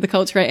my feet with the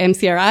culture at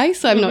MCRI,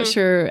 so I'm not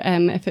sure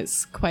if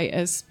it's quite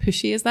as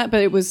pushy as that,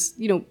 but it was,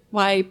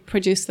 why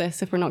produce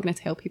this if we're not going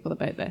to tell people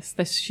about this?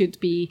 This should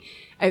be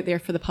out there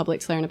for the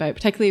public to learn about,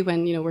 particularly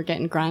when, we're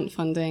getting grant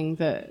funding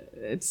that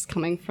it's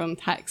coming from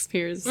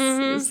taxpayers.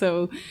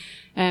 So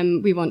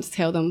we want to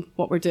tell them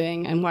what we're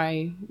doing and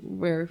why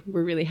we're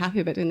really happy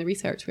about doing the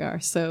research we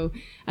are. So,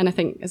 and I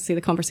think, as I say,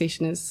 the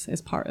conversation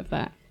is part of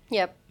that.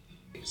 Yep.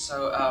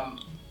 So,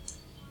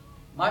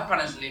 my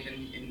parents live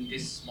in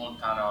this small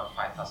town of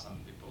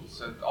 5,000 people.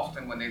 So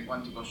often when they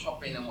want to go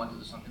shopping and want to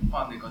do something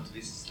fun, they go to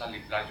this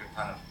slightly larger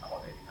town of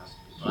about 80,000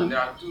 people. And there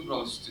are 2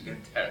 roads to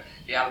get there.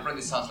 It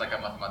already sounds like a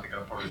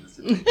mathematical problem.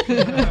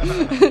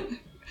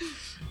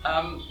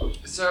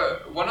 So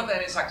one of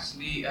them is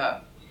actually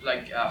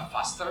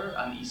faster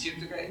and easier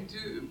to get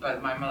into,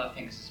 but my mother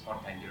thinks it's more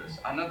dangerous.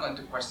 I'm not going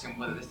to question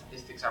whether the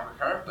statistics are with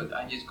her, but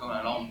I'm just going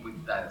along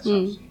with that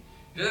assumption.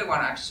 The other one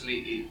actually,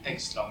 it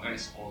takes longer,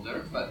 it's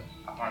older, but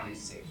apparently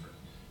it's safer.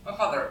 My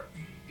father,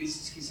 he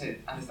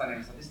said, understanding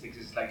of statistics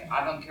is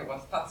I don't care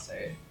what stats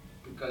say,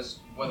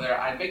 because whether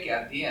I make it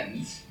at the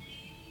end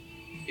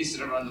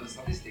is relevant to the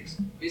statistics.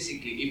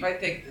 Basically, if I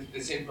take the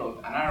same road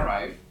and I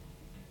arrive,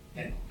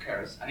 then who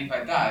cares? And if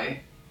I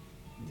die,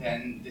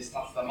 then the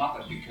stats don't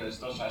matter, because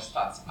those are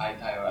stats, I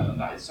die or I don't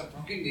die. So for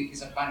him,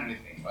 it's a binary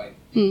thing, right?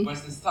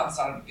 Whereas the stats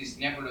are this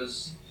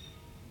nebulous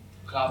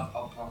cloud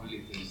of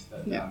probabilities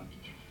that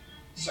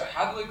So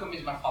how do I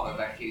convince my father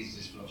that he's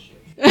just full of shit?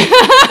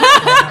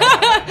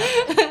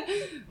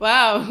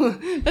 Wow,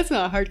 that's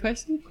not a hard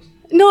question.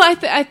 No, I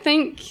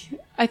think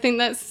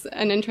that's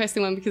an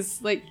interesting one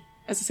because, like,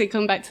 as I say,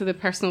 coming back to the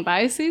personal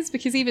biases,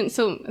 because even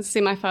so, as I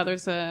say, my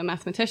father's a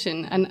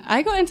mathematician, and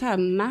I got into a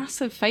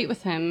massive fight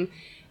with him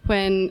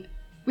when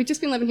we'd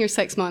just been living here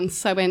 6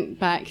 months. I went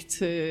back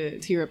to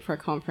Europe for a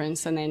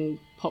conference and then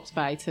popped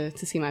by to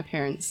see my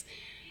parents.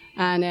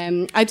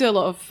 And I've done a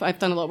lot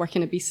of work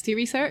in obesity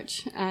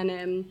research,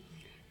 and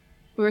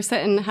we were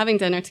sitting having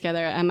dinner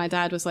together, and my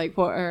dad was like,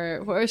 what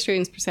are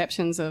Australians'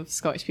 perceptions of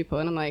Scottish people?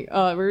 And I'm like,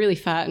 oh, we're really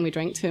fat and we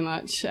drink too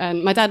much.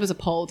 And my dad was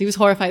appalled. He was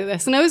horrified at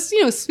this. And I was,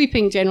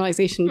 sweeping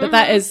generalization, but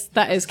that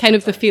is kind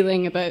of the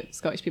feeling about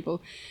Scottish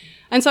people.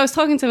 And so I was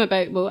talking to him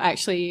about, well,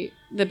 actually,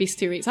 the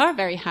obesity rates are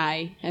very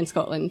high in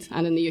Scotland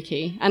and in the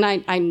UK. And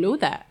I know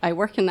that. I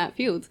work in that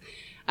field.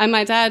 And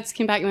my dad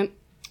came back and went,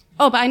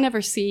 oh, but I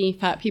never see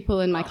fat people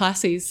in my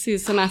classes.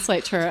 He's a maths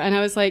lecturer. And I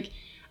was like,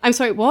 I'm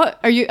sorry, what?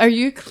 Are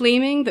you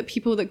claiming that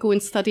people that go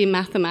and study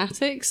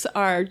mathematics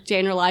are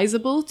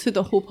generalizable to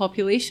the whole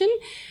population?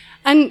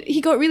 And he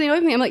got really annoyed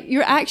with me. I'm like,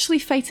 you're actually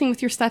fighting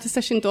with your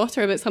statistician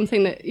daughter about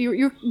something that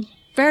you're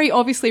very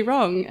obviously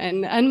wrong.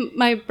 And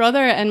my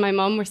brother and my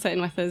mum were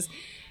sitting with us,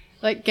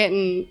 like,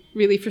 getting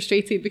really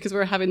frustrated because we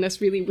were having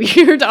this really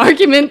weird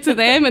argument to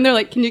them. And they're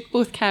like, can you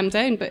both calm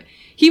down? But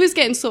he was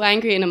getting so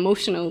angry and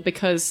emotional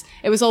because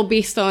it was all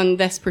based on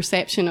this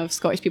perception of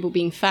Scottish people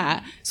being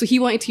fat. So he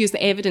wanted to use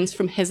the evidence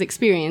from his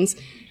experience.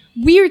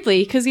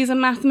 Weirdly, because he's a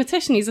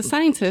mathematician, he's a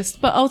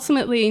scientist, but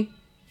ultimately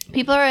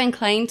people are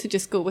inclined to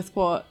just go with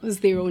what is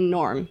their own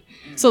norm.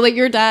 So, like,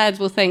 your dad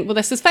will think, well,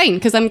 this is fine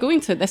because I'm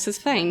going to, this is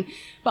fine.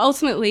 But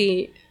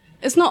ultimately,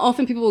 it's not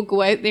often people will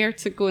go out there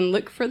to go and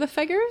look for the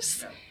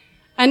figures.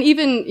 And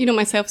even,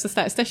 myself as a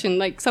statistician,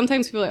 like,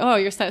 sometimes people are like, oh,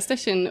 you're a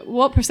statistician.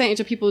 What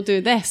percentage of people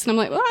do this? And I'm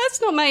like, well, that's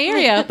not my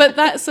area. But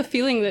that's a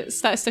feeling that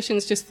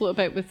statisticians just float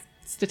about with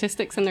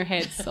statistics in their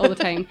heads all the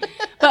time.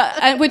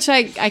 But which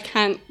I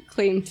can't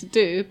claim to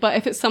do. But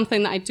if it's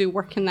something that I do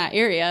work in that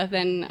area,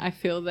 then I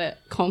feel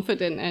that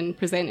confident in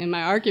presenting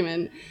my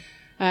argument.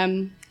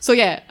 So,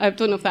 yeah, I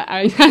don't know if that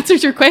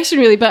answers your question,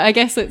 really. But I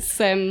guess it's...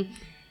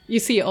 you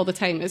see it all the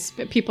time, is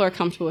people are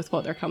comfortable with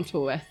what they're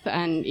comfortable with.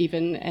 And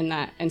even in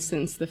that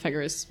instance, the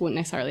figures won't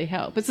necessarily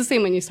help. It's the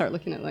same when you start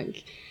looking at,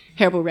 like,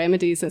 herbal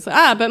remedies. It's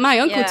like, but my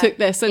uncle took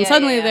this and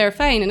suddenly they're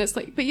fine. And it's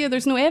like, but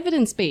there's no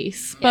evidence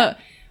base. But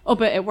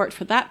it worked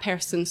for that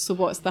person. So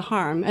what's the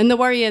harm? And the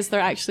worry is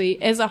there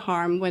actually is a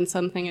harm when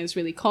something is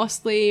really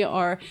costly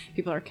or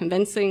people are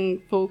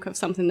convincing folk of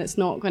something that's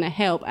not going to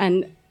help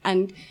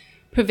and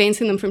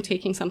preventing them from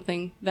taking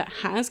something that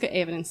has got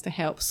evidence to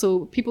help.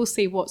 So people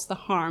say, what's the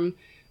harm?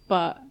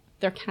 But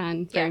there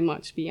can very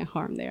much be a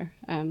harm there.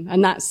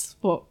 And that's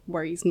what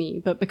worries me.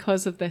 But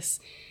because of this,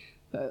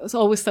 it's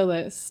always still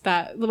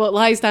what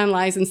lies down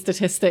lies in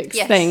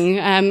statistics thing.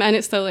 And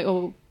it's still like,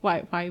 oh,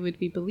 why would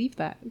we believe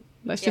that?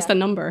 That's just a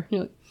number.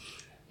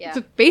 It's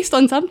based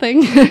on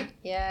something.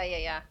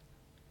 Yeah.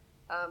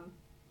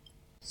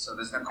 So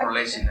there's no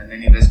correlation, and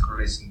any of this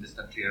correlation is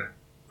not clear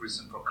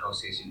reason for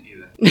causation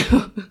either.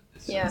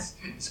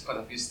 It's quite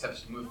a few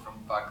steps removed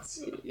from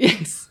facts.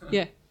 Yes.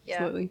 Yeah.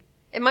 Absolutely.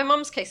 In my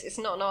mum's case, it's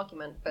not an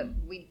argument, but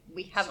we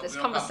have this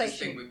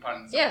conversation. With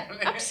parents,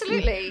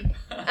 absolutely.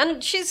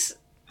 And she's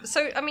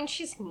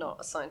not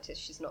a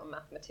scientist. She's not a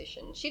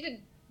mathematician. She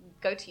did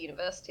go to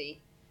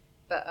university,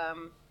 but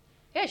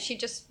she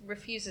just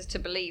refuses to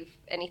believe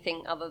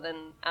anything other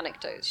than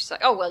anecdotes. She's like,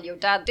 oh, well, your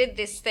dad did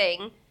this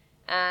thing.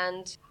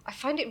 And I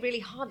find it really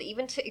hard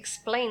even to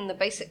explain the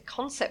basic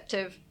concept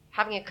of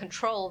having a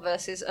control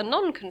versus a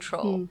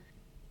non-control.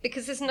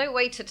 Because there's no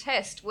way to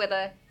test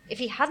whether... if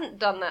he hadn't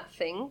done that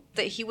thing,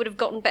 that he would have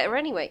gotten better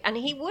anyway. And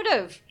he would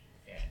have.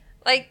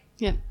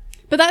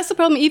 But that's the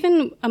problem,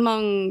 even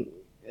among,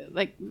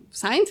 like,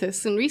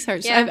 scientists and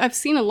research. I've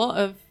seen a lot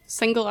of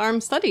single-arm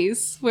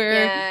studies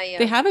where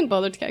they haven't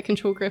bothered to get a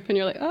control group, and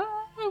you're like,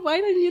 why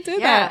didn't you do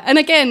that? And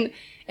again,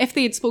 if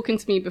they had spoken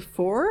to me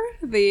before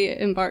they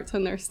embarked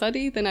on their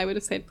study, then I would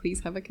have said,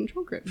 please have a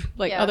control group.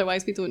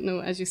 Otherwise we don't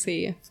know, as you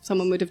say, if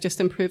someone would have just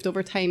improved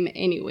over time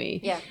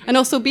anyway. And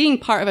also being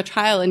part of a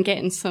trial and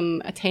getting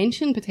some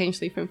attention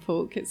potentially from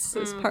folk, it's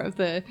part of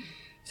the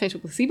potential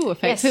placebo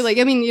effect. So, like,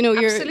 I mean,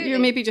 you're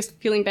maybe just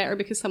feeling better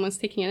because someone's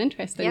taking an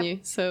interest in you.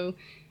 So,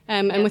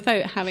 and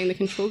without having the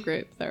control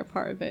group that are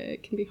part of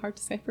it can be hard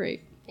to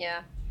separate.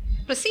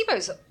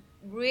 Placebo's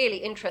really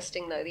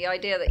interesting, though. The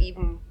idea that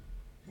even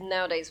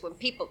nowadays, when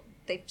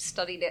they've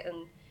studied it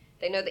and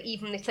they know that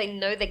even if they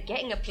know they're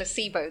getting a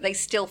placebo, they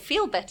still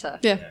feel better.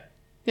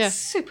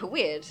 Super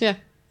weird.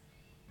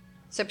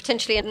 So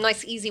potentially a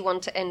nice easy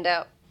one to end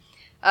out.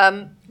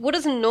 What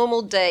does a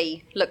normal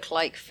day look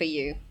like for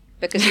you?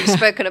 Because you've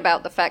spoken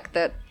about the fact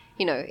that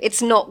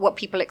it's not what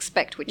people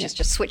expect, which is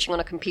just switching on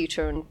a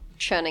computer and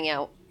churning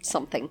out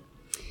something.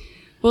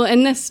 Well,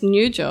 in this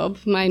new job,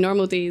 my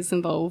normal days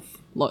involve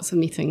lots of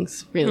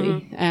meetings,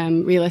 really.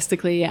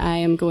 Realistically, I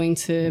am going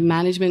to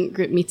management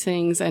group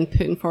meetings and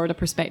putting forward a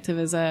perspective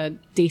as a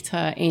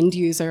data end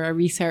user, a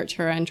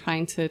researcher, and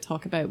trying to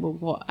talk about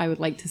what I would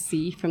like to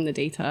see from the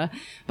data,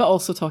 but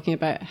also talking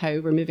about how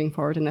we're moving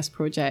forward in this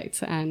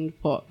project and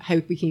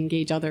how we can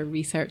engage other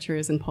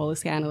researchers and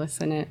policy analysts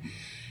in it.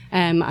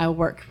 I'll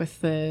work with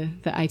the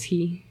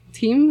IT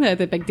team,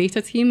 the big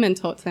data team, and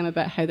talk to them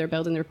about how they're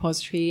building the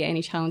repository,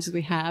 any challenges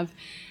we have.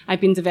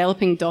 I've been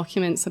developing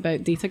documents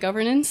about data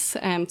governance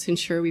to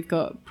ensure we've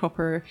got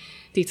proper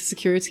data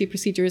security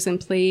procedures in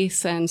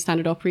place and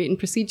standard operating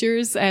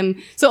procedures. So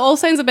it all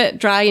sounds a bit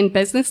dry and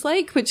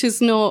business-like, which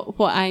is not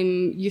what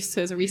I'm used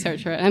to as a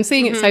researcher. And I'm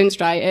saying it sounds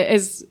dry. It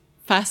is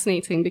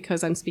fascinating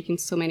because I'm speaking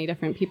to so many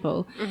different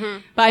people.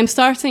 But I'm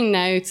starting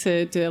now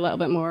to do a little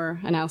bit more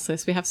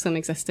analysis. We have some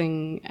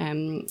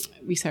existing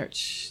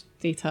research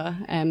data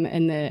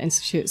in the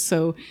Institute.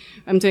 So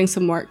I'm doing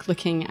some work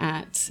looking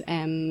at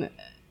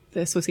the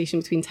association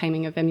between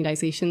timing of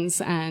immunisations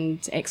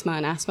and eczema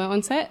and asthma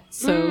onset.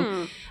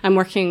 So I'm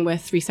working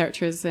with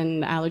researchers in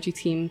the allergy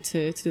team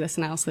to do this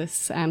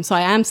analysis. So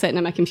I am sitting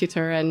at my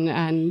computer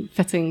and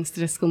fitting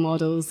statistical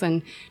models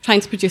and trying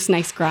to produce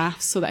nice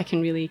graphs so that I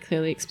can really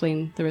clearly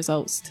explain the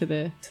results to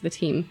the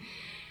team.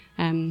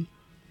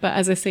 But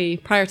as I say,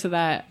 prior to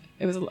that,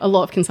 it was a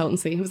lot of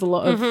consultancy. It was a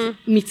lot of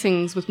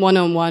meetings with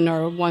one-on-one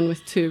or one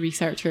with two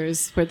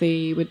researchers where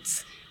they would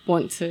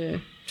want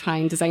to try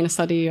and design a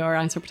study or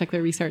answer a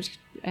particular research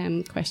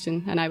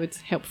question. And I would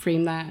help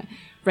frame that,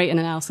 write an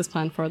analysis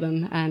plan for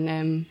them,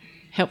 and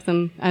help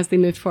them as they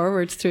moved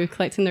forward through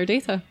collecting their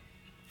data.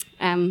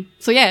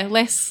 So yeah,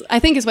 I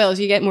think as well as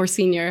you get more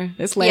senior,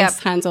 it's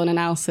less hands-on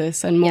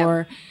analysis and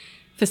more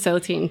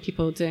facilitating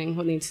people doing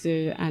what they need to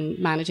do and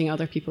managing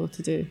other people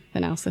to do the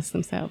analysis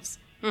themselves.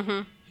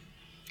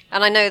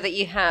 And I know that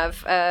you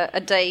have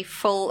a day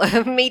full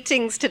of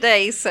meetings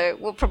today, so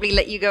we'll probably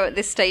let you go at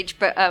this stage.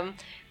 But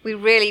we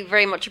really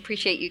very much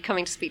appreciate you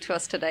coming to speak to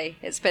us today.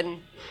 It's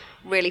been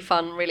really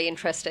fun, really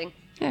interesting.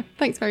 Yeah,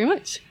 thanks very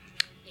much.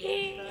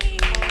 Keep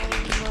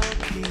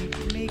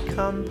me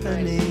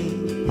company.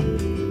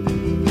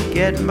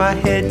 Get my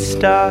head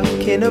stuck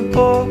in a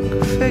book.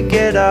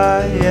 Forget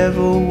I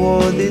ever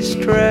wore this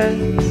dress.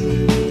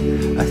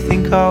 I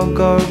think I'll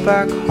go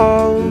back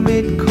home.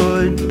 It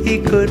could be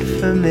good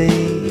for me.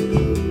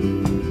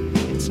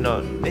 It's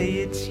not me,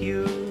 it's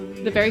you.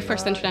 The very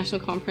first international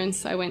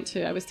conference I went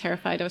to, I was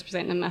terrified. I was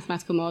presenting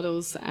mathematical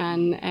models,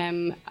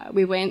 and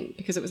we went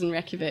because it was in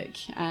Reykjavik,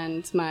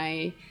 and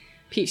my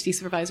PhD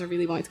supervisor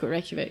really wanted to go to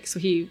Reykjavik, so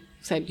he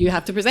said, "You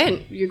have to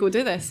present, you go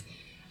do this."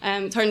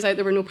 It turns out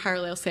there were no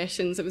parallel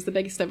sessions. It was the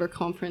biggest ever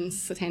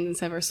conference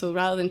attendance ever. So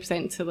rather than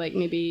presenting to like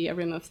maybe a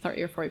room of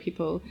 30 or 40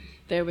 people,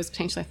 there was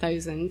potentially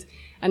 1,000.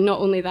 And not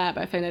only that,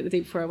 but I found out the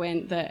day before I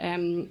went that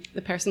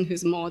the person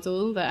whose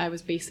model that I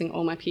was basing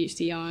all my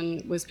PhD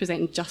on was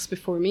presenting just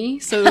before me.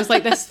 So it was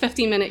like this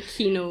 15-minute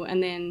keynote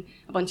and then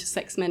a bunch of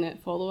 6-minute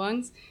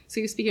follow-ons. So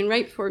he was speaking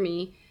right before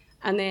me,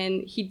 and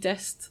then he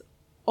dissed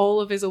all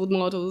of his old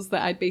models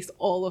that I'd based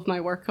all of my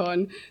work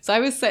on. So I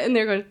was sitting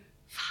there going,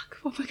 fuck,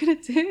 what am I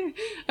going to do?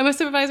 And my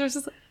supervisor was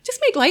just like, just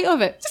make light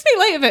of it. Just make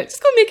light of it.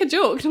 Just go make a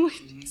joke. And I'm like,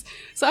 jeez.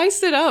 So I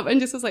stood up and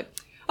just was like,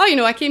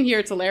 oh, I came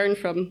here to learn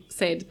from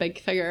said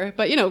big figure.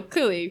 But,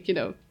 clearly,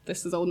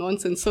 this is all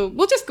nonsense. So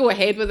we'll just go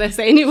ahead with this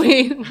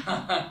anyway.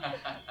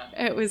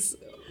 It was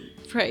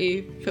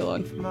pretty full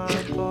on.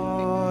 My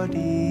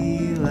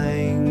body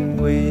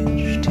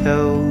language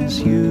tells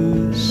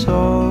you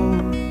so.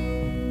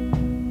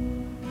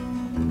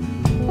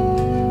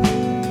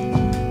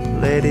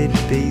 Let it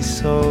be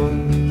so.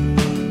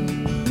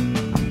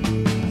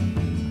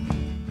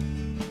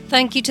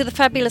 Thank you to the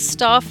fabulous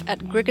staff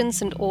at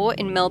Griggins & Orr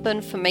in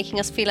Melbourne for making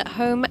us feel at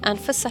home and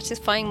for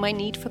satisfying my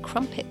need for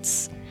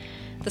crumpets.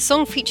 The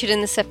song featured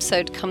in this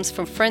episode comes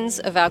from friends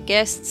of our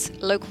guests,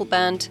 local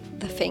band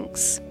The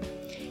Finks.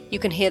 You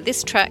can hear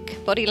this track,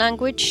 Body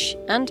Language,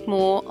 and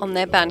more on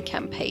their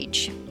Bandcamp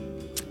page.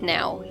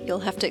 Now, you'll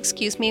have to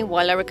excuse me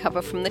while I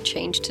recover from the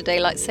change to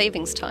daylight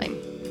savings time.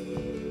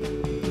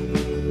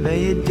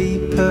 May a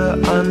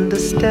deeper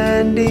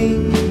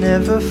understanding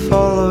never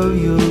follow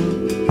you.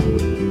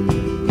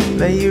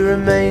 May you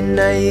remain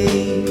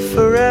naive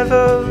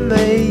forever.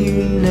 May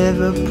you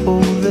never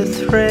pull the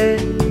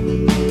thread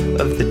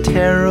of the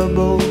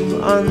terrible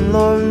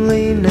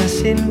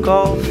unloneliness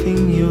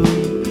engulfing you.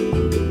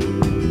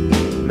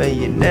 May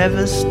you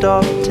never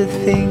stop to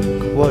think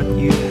what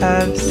you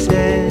have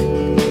said.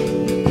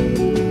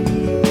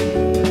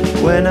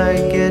 When I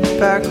get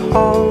back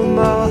home,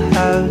 I'll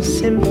have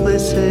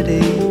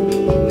simplicity.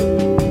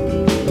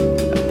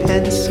 A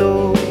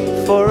pencil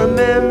for a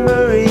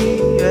memory,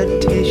 a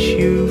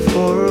tissue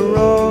for a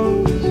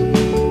rose.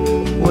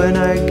 When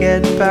I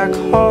get back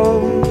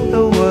home,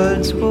 the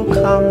words will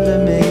come to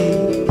me.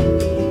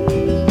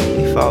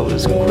 If I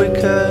was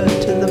quicker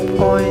to the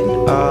point,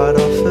 I'd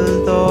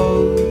offer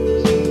those.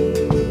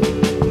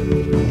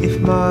 If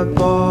my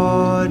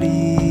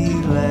body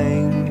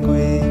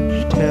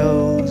language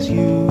tells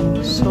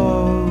you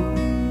so,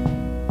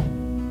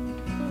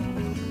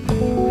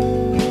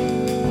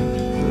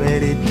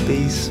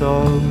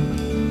 so.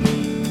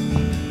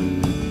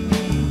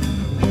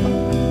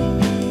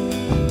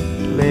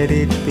 Let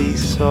it be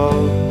so.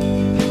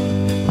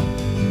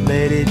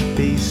 Let it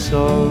be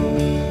so.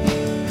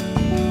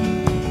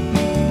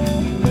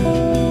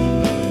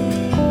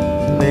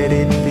 Let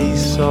it be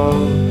so.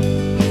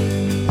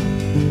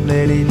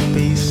 Let it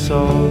be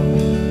so.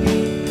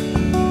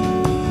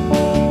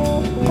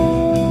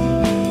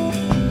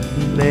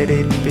 Let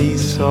it be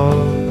so.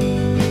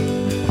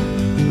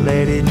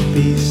 Let it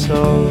be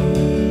so.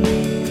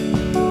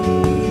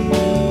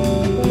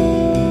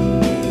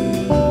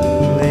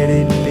 Let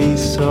it be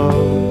so.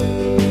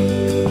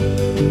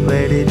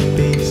 Let it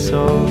be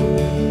so.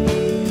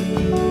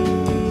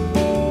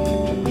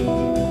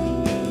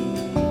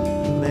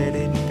 Let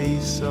it be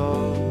so.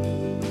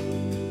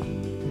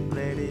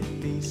 Let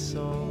it be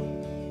so.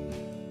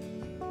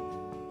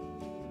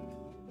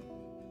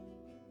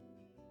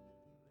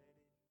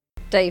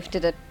 Dave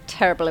did a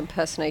terrible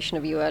impersonation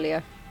of you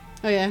earlier.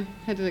 Oh yeah,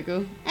 how did it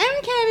go?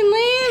 I'm Karen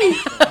Lynn.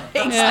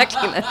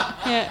 Exactly that.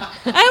 Yeah,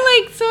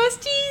 I like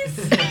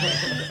sausages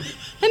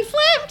and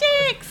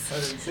flapjacks. I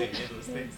didn't say any of those things.